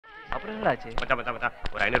அப்புறம் என்னடாச்சு? மச்சான் மச்சான் மச்சான்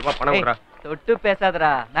ஒரு 500 ரூபாய் பணம் கொடுறா. தொட்டு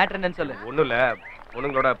பேசாதடா. மேட்டர் என்னன்னு சொல்லு. ஒண்ணும் இல்ல,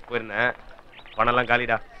 பொண்ணுங்களோட போயிருந்தேன். பணம் எல்லாம்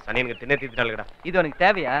காலிடா. சனியனுக்கு திண்ணே தீத்துட்டாளுடா. இது உனக்கு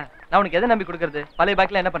தேவையா? நான் உனக்கு எதை நம்பி கொடுக்கறது? பழைய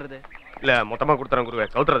பாக்கில என்ன பண்றது? இல்ல மொத்தமா கொடுத்துறேன் குருவே.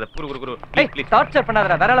 கவுத்துறத குரு குரு குரு. Please torture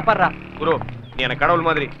பண்ணாதடா. வேற ஆள பாருடா. குரு நீ எனக்கு கடவுள்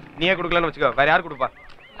மாதிரி. நீயே கொடுக்கலன்னு வச்சுக்கோ, வேற யார் கொடுப்பா?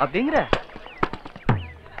 அப்படிங்கற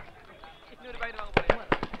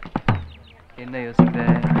என்ன யோசிக்கிற?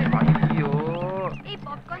 ஐயோ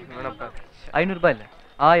 500 ரூபாய் இல்ல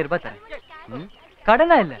 1000 ரூபாய் தரேன்.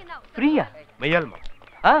 கடனா இல்ல, ஃப்ரீயா. மெய்யால்மா?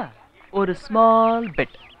 ஒரு ஸ்மால்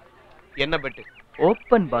பெட். என்ன பெட்?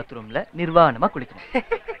 ஓபன் பாத்ரூம்ல நிர்வாணமா குளிக்கணும்.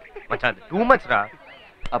 மச்சான் அது டூ மச்ரா.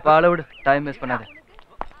 அப்ப அளவுடு, டைம் வேஸ்ட் பண்ணாத.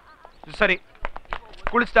 சரி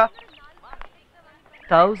குளிச்சிட்டா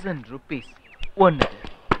 1000 rupees ஒன்னு.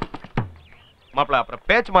 மாப்ள அப்புறம்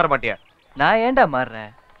பேச்சு மாற மாட்டியா? நான் ஏன்டா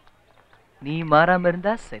மாறறேன்? நீ மாறாம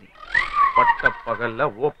இருந்தா சரி. பட்ட பகல்ல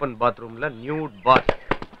ஓபன் பாத்ரூம்ல நியூட் பாத்.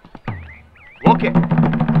 Okay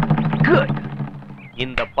good.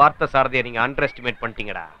 இந்த பார்த்த சாரதியை நீங்க அண்டர் எஸ்டிமேட்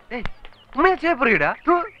பண்ணிட்டீங்கடா. ஏய் உண்மையா செய்ய போறீடா?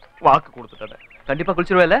 வாக்கு கொடுத்துட்டத. கண்டிப்பா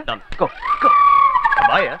குளிச்சிருவேல? கோ கோ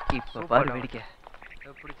பாய். இப்ப பாரு வேடிக்கை.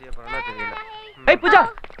 எப்படி செய்ய போறேன்னா தெரியல. ஏய் பூஜா,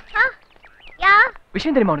 யா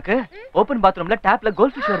விஷயம் தெரியுமா உனக்கு? ஓபன் பாத்ரூம்ல டேப்ல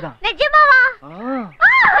கோல்ட் ஃபிஷ் வருதா? நிஜமாவா?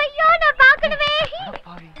 ஐயோ நான் பார்க்கணுமே.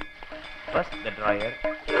 First the dryer,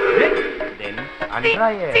 then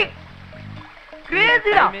undryer.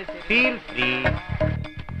 Crazy டா. Feel free.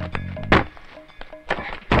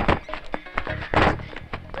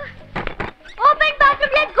 ஓபன்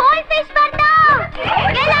பாத்ரூம்ல கோல்ட் ஃபிஷ் வருதா?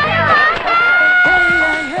 எல்லாரும் வாங்க.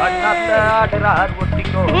 Another drawer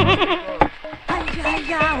ஒட்டிக்கோ.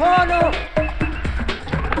 ஐயா ஹோலோ.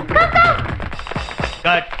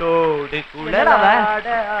 கட்டோடு குளலாட.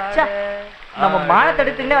 நம்ம மானை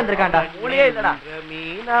தடுத்துனே வந்திருக்கான்டா. மூளையே இல்லடா.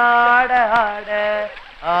 மீனாட ஆட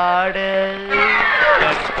ஆட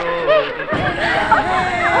கட்டோடு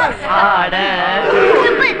ஆட.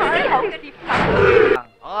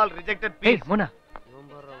 ஆல் ரிஜெக்டட் ஏய் piece. Mona,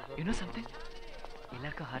 you know something?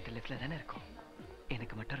 எல்லாருக்கும் ஹார்ட் லெஃப்ட்ல தானே இருக்கும்.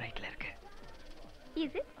 எனக்கு மட்டும் ரைட்ல இருக்கு.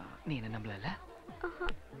 இது நீ என்ன நம்பலல?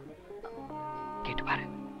 கேட்டு பாரு.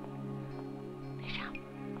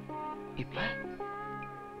 இப்ப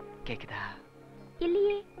கேக்குதா?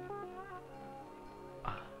 இல்லையே.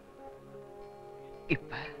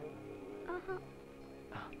 இப்ப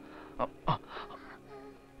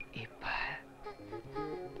இப்ப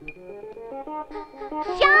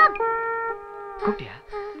ஷாம் கூப்பிட்டியா?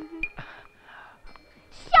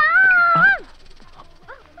 ஷாம்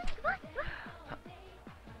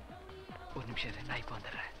ஒரு நிமிஷம் இரு, நான் இப்ப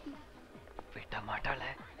வந்துடுறேன். விட்ட மாட்டாள.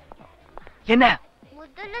 என்ன?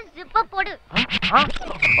 முதல்ல ஜிப்ப போடு.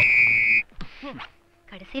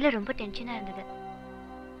 கடைசியில ரொம்ப டென்ஷனா இருந்தது.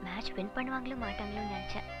 மேட்ச் வின் பண்ணுவாங்களோ மாட்டாங்களோ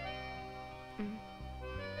நினைச்சேன்.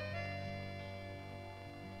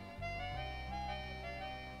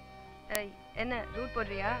 என்ன ரூட்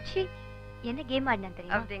போடுறியா? என்ன கேம் ஆடினா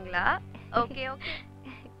தெரியும்? அப்படிங்களா? Okay okay.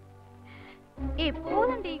 ஏய்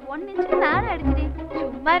போலண்டி 1 இன்ச் மேல அடிச்சிடி.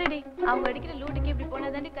 சும்மா இருடி. அவங்க அடிக்கிற லூட்டுக்கு இப்படி போனா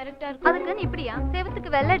தானே கரெக்ட்டா இருக்கும். அதுக்கு இப்படியா செவத்துக்கு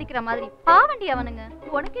வெள்ள அடிக்கிற மாதிரி பாவண்டி அவனுங்க.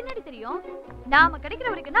 உனக்கு என்னடி தெரியும்? நாம கிடைக்கிற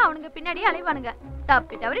வரைக்கும் அவனுங்க பின்னாடியே அலைவானுங்க.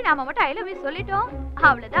 தப்பி தவறி நாம மட்டும் ஐ லவ் யூ சொல்லிட்டோம்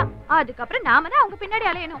அவ்வளவுதான். அதுக்கப்புறம் நாம தான் அவங்க பின்னாடி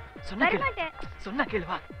அலையணும். வரமாட்டேன். சொன்னா கேளு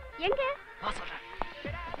வா. எங்க? வா சொல்றேன்.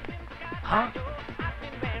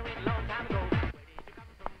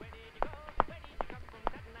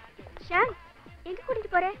 ஷாம் எங்க கூட்டிட்டு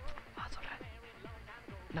போற? வா சொல்றேன்.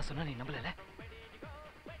 நான் சொன்னா நீ நம்பலல?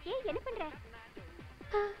 ஏய் என்ன பண்ற?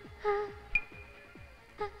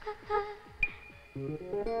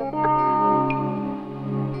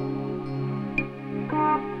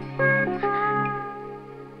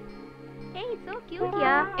 ஏய் சோ கியூட்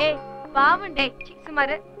யா. ஏய் பாவம் டேய்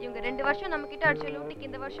சுமாரு. இவங்க 2 வருஷம் நம்ம கிட்ட அடிச்ச லூட்டிக்கு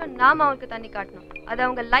இந்த வருஷம் நாம அவங்களுக்கு தண்ணி காட்டணும். அது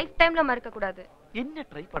அவங்க லைஃப் டைம்ல மறக்க கூடாது. என்ன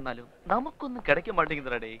ட்ரை பண்ணாலும் நமக்கு ஒண்ணும் கிடைக்க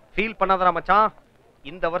மாட்டேங்குதுடா டேய். ஃபீல் பண்ணாதடா மச்சான்.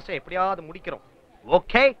 இந்த வருஷம் எப்படியாவது முடிக்கிறோம்.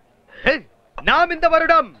 ஓகே? நாம் இந்த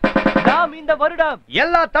வருடம்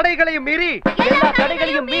எல்லா தடைகளையும் மீறி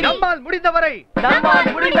நம்மால் முடிந்தவரை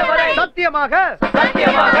சத்தியமாக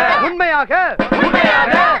உண்மையாக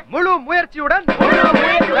முழு முயற்சியுடன்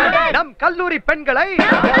நம் கல்லூரி பெண்களை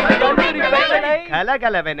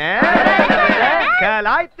கலகலவென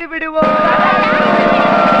கலாய்த்து விடுவோம்.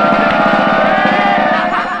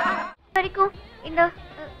 வரைக்கும் இந்த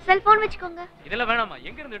செல்போன் வெச்சுக்கோங்க. இதெல்லாம் வேணாமா?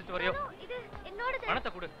 எங்க இருந்து எடுத்து வரையோ? இது என்னோட பணத்தை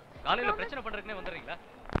கொடு. காலையில பிரச்சனை பண்றதுக்குனே வந்துறீங்களா?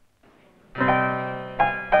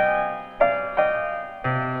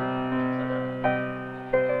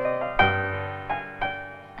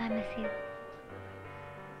 I miss you.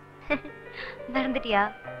 மறந்துட்டியா?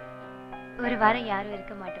 ஒரு வாரம் யாரும்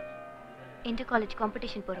இருக்க மாட்டோம். இன்டர் காலேஜ்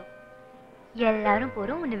காம்படிஷன் போறோம். எல்லாரும்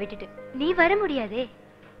போறோம் உன்னை விட்டுட்டு. நீ வர முடியாதே,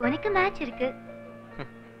 உனக்கு மேட்ச் இருக்கு.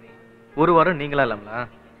 ஒரு வாரம் நீங்களா இல்லாமலா?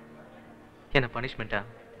 என்ன பனிஷ்மெண்டா?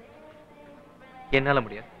 என்னால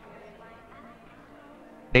முடியாது.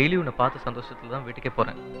 டெய்லி உன்னை பார்த்த சந்தோஷத்துல தான் வீட்டுக்கே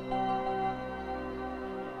போறேன்.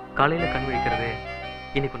 காலையில கண் விழிக்கிறது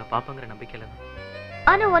இன்னைக்கு உன்னை பாப்பங்கிற நம்பிக்கையில தான்.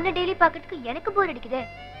 ஆனா உன்னை டெய்லி பார்க்கறதுக்கு எனக்கு போர் அடிக்குதே.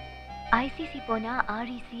 ஐசிசி போனா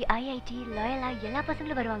ஆர்இசி, ஐஐடி, லாயலா எல்லா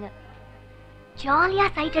பசங்களும் வருவாங்க. ஜாலியா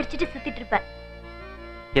சைட் அடிச்சுட்டு சுத்திட்டு இருப்பேன்.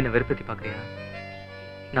 என்ன வெறுப்பத்தி பாக்குறியா?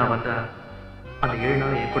 நான் வந்தா அந்த 7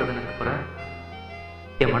 நாள் என் கூட தான் இருக்க போறேன்.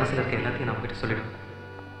 என் மனசுல இருக்க எல்லாத்தையும் நான் உங்ககிட்ட சொல்லிடுவேன்.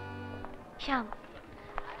 ஷாம்,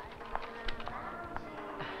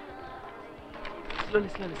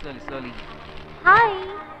 slowly. ஹாய்.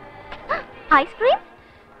 ஐஸ்கிரீம்?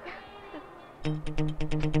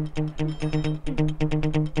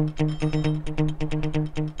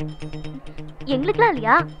 எங்களுக்குலாம்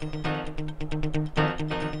இல்லையா?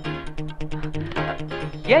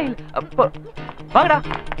 ஏய் அப்ப வாங்கடா.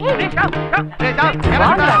 டேய் ஷாம்,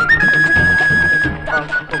 வாங்கடா.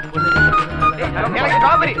 எனக்கு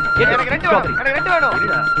ஸ்ட்ராபெரி. எனக்கு 2 வேணும். எனக்கு 2 வேணும்.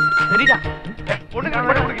 சரிடா. பொண்ணுங்க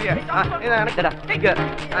மட்டும் குடிக்கறியா? இத எனக்குடா. இங்க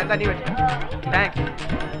அந்த நீ வெச்சு. தேங்க்ஸ்.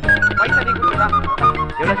 பைசா நீ குடுடா.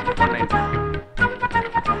 எவ்வளவு பண்ணேன்?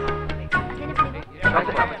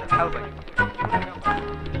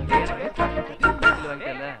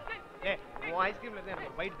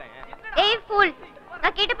 ஏய் ஃபூல்,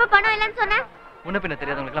 நான் கேட்டப்ப பணம் இல்லன்னு சொன்னேன். முன்ன பின்ன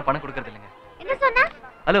தெரியாதவங்களுக்குலாம் பணம் கொடுக்கறது இல்லைங்க. என்ன சொன்ன?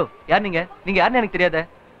 ஹலோ, யார் நீங்க? நீங்க யாருன்னு எனக்கு தெரியாதே.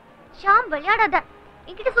 ஷாம், விளையாடாத.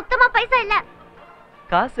 என்கிட்ட சுத்தமா பைசா இல்ல.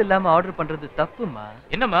 காசு இல்லாம ஆர்டர் பண்றது தப்புமா.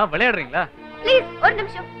 என்னம்மா விளையாடுறீங்களா? ப்ளீஸ் ஒரு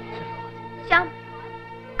நிமிஷம். ஷாம்,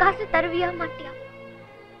 காசு தருவியா மாட்டியா?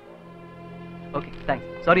 Okay,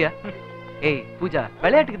 thanks. சாரியா. ஏய் பூஜா,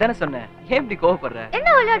 விளையாட்டுக்கு தானே சொன்னேன். ஏன் இப்படி கோவப்படுற? என்ன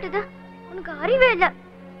விளையாட்டுது? உனக்கு அறிவே இல்ல.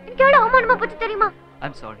 எனக்கு எவ்வளவு அவமானமா போச்சு தெரியுமா?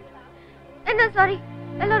 I'm sorry. என்ன சாரி?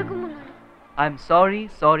 எல்லாருக்கும் முன்னாடி. I'm sorry.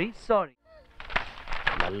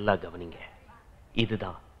 நல்லா கவனிங்க.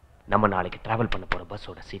 இதுதான் நம்ம நாளைக்கு டிராவல் பண்ண போற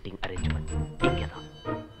பஸ்ஸோட சீட்டிங் அரேஞ்ச்மெண்ட்.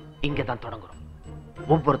 இங்க தான் தொடங்குறோம்.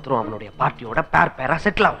 ஒவ்வொருத்தரும் அவனுடைய பார்ட்டியோட பேரா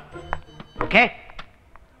செட்டில் ஆகும். ஓகே?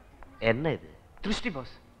 என்ன இது? திருஷ்டி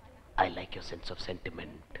pass. I like your sense of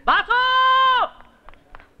sentiment. Basu!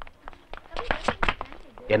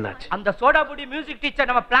 என்னாச்சு? அந்த சோடா புடி மியூசிக் டீச்சர்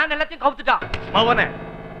நம்ம பிளான் எல்லாத்தையும் கவுத்துட்டான். மவனே,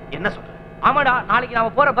 என்ன சொல்ற? ஆமாடா, நாளைக்கு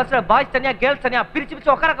நாம போற பஸ்ல பாய்ஸ் தனியா கேர்ள்ஸ் தனியா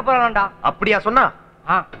பிரிச்சு உட்காரக்க போறான்டா. அப்படியா சொன்னா?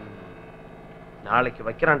 ஆ. நாளைக்கு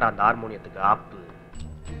வைக்கிறான்டா அந்த ஹார்மோனியத்துக்கு ஆப்பு.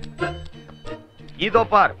 இதோ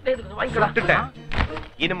பார், விட்டுட்டேன்.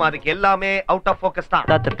 இனிமே அதுக்கு எல்லாமே அவுட் ஆஃப் ஃபோக்கஸ் தான்.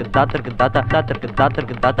 தாத்தருக்கு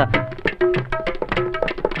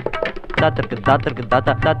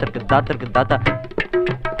தாத்தா.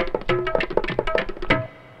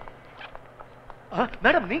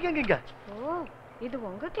 மேடம், நீங்க எங்க? ஓ, இது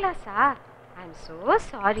உங்க கிளாஸா? ஐ அம் சோ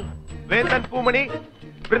சாரி. வேந்தன் Poomani,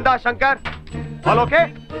 Brinda Shankar, all okay?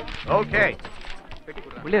 Okay.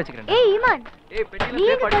 உள்ளே வச்சுக்கிறேன். ஏய் ஈமான், ஏய் பெட்டில நீ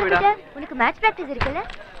ப்ளே எங்க பண்ணி விடா. போயிட்ட? உனக்கு மேட்ச் பிராக்டீஸ் இருக்குல்ல?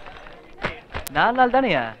 4 நாள்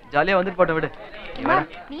தானேயா? ஜாலியா வந்துட்டு போட்ட விடு. ஈமான்,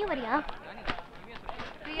 நீயும் வரியா?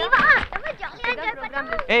 நீ வா, நம்ம ஜாலியா என்ஜாய்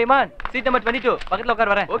பண்ணலாம். ஏய் மான், சீட் நம்பர் 22 பக்கத்துல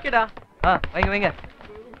உட்கார் வரேன். ஓகேடா. வைங்க.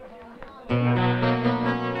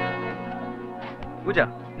 பூஜா,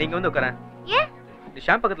 நீங்க வந்து உட்காரேன். ஏன்? நீ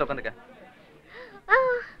ஷாம் பக்கத்துல உட்கார்ந்துக்க.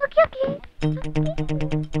 ஓகே.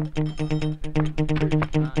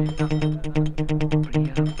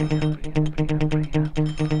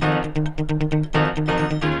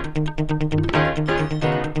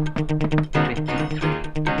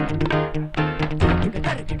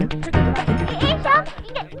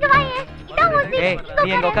 ஏய், நீ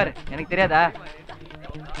எங்க உட்காரு. எனக்கு தெரியாதா?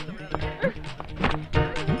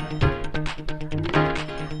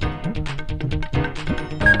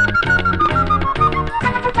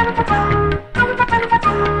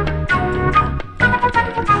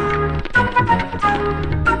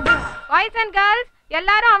 பாய்ஸ் அண்ட் கேர்ள்ஸ்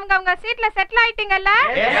எல்லாரும் அவங்க சீட்ல செட்டில் ஆயிட்டீங்கல்ல?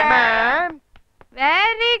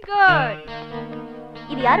 Very good.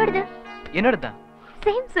 இது யாரோடது? என்னோடதான்.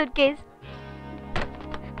 Same suitcase.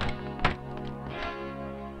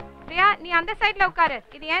 பிரியா, நீ அந்த சைடுல உட்காரு.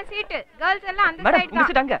 இது என் சீட். கேர்ள்ஸ் எல்லாம் அந்த மேடம், சைடு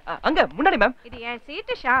உங்க தான். சீட் அங்க முன்னாடி மேம். இது என்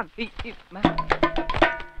சீட் ஷாம். மேம்.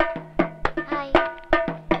 ஹாய்.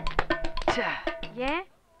 ஏன்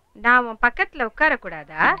நான் உன் பக்கத்துல உட்கார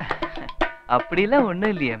கூடாதா? அப்படிலாம்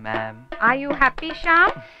ஒண்ணும் இல்லையே ma'am. Are you happy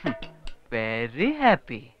Sham? Very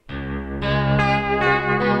happy.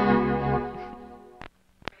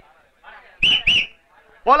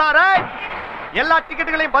 போலாம் ரைட். எல்லா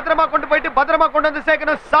டிக்கெட்டுகளையும் பத்திரமா கொண்டு போயிட்டு பத்திரமா கொண்டு வந்து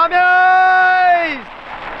சேர்க்கணும் சாமி.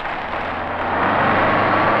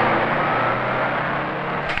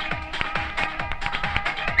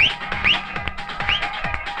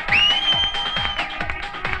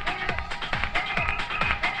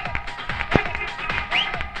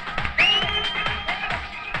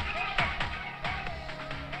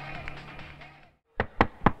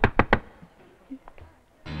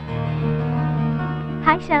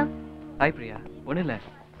 ஹாய் ஷாம். ஹாய் பிரியா. ஒன்றும் இல்லை,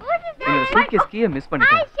 என்னோட சூட்கேஸ் கீயை மிஸ்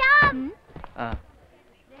பண்ணிட்டேன்.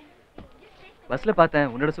 பஸ்ல பார்த்தேன்,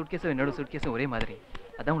 உன்னோட சூட்கேஸும் என்னோட சூட்கேஸும் ஒரே மாதிரி.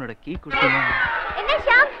 அதான் உன்னோட கீ கொடுத்தேன். என்ன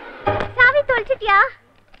ஷாம், சாவி தொலைச்சிட்டியா?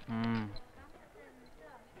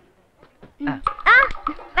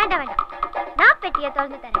 வேண்டாம் வேண்டாம், நான் பெட்டியை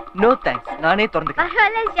திறந்து தரேன். நோ தேங்க்ஸ், நானே திறந்துக்கிறேன்.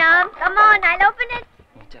 பரவாயில்ல Sham, come on, I'll open it.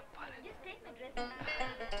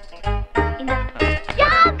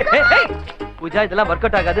 Pooja, இதெல்லாம் ஒர்க்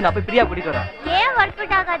அவுட் ஆகாது. நான் போய் பிரியா கூட்டிட்டு வரேன். ஏன் ஒர்க்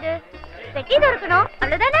அவுட் ஆகாது? பெட்டி திறக்கணும்,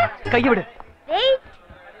 அவ்வளவுதானே? கையை விடு. வெயிட்.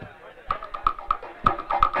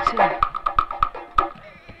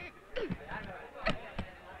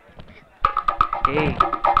 ஏய்,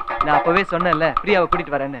 நான் அப்பவே சொன்னேன்ல பிரியாவை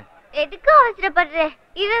கூட்டிட்டு வரேன்னு. எதுக்கு அவசரப்படுற?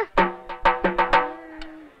 இது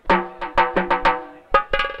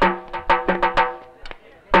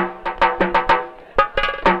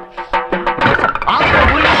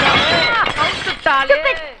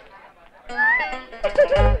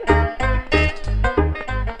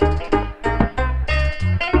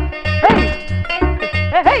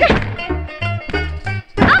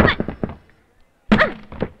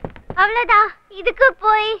அவ்வளவுதான். இதுக்கு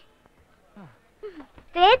போய்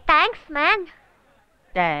say thanks man.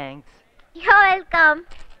 Thanks. You're welcome.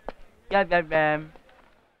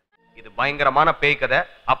 இது பயங்கரமான பேய் கதை.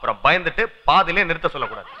 அப்புறம் பயந்துட்டு பாதியிலே நிறுத்த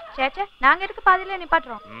சொல்லக்கூடாது. சேச்சே, நாங்க எதுக்கு பாதியிலே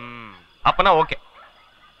நிப்பாட்டுறோம்? அப்பனா ஓகே.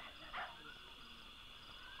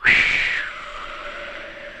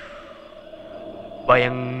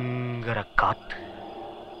 பயங்கர காத்து,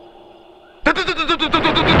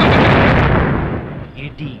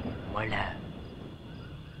 இடி, மழை,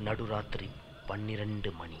 நடுராத்திரி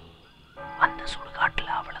 12 மணி. அந்த சுடுகாட்டுல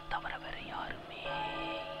அவளை தவிர வேற யாருமே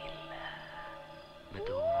இல்ல.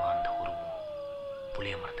 மெதுவா அந்த உருவம்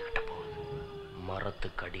புளிய மரத்துக்கிட்ட போகுது.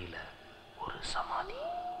 மரத்துக்கு அடியில ஒரு சமாதி,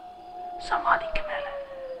 சமாதிக்கு மேல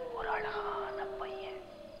ஒரு அழகான பையன்.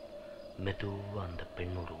 மெதுவா அந்த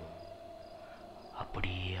பெண் உருவம்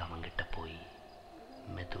அப்படியே அவங்கிட்ட போய்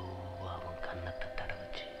மெதுவா அவன் கன்னத்தை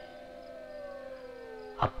தடவுச்சு.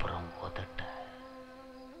 அப்புறம் உதட்ட,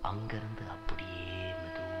 அங்கிருந்து அப்படியே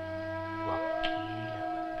மெதுவா கீழே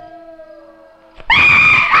வந்து.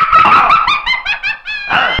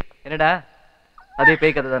 என்னடா, அதே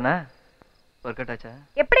பேய் கதை தானே? ஒர்க் அவுட் ஆச்சா?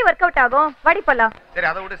 எப்படி ஒர்க் அவுட் ஆகும்? வாடி போலாம். சரி,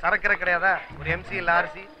 அதை விட சரக்கிற கிடையாதா? ஒரு எம்சி இல்ல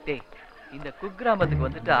ஆர்சி? டேய், இந்த குக்கிராமத்துக்கு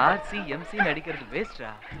வந்துட்டு ஆர்சி எம்சி நடிக்கிறது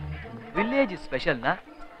வேஸ்டா. வில்லேஜ் ஸ்பெஷல்னா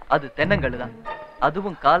அது தென்னங்கல்லு தான்.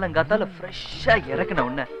 அதுவும் காலங்காத்தால ஃப்ரெஷ்ஷா இறக்குன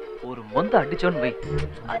உடனே ஒரு மொந்த அடிச்சோன்னு வை,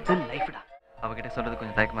 அது லைஃப்டா. அவகிட்ட சொல்றது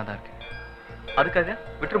கொஞ்சம் தயக்கமா தான் இருக்கு. அதுக்காக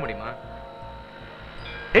விட்டுற முடியுமா?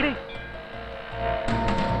 டேய்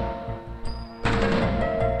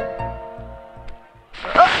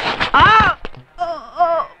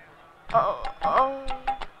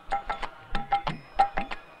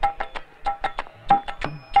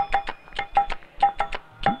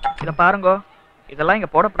இதை பாருங்கோ, இதெல்லாம் இங்கே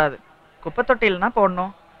போடக்கூடாது. குப்பை தொட்டில்னா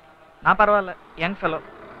போடணும். நான் பரவாயில்ல, யங் ஃபெலோ.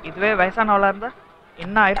 இதுவே வயசானவளாக இருந்தால்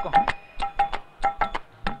என்ன ஆயிருக்கும்?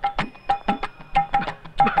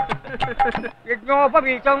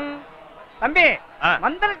 தம்பி,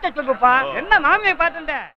 மந்திரத்தை சொல்லுப்பா. என்ன மாமியை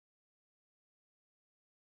பார்த்துட்ட?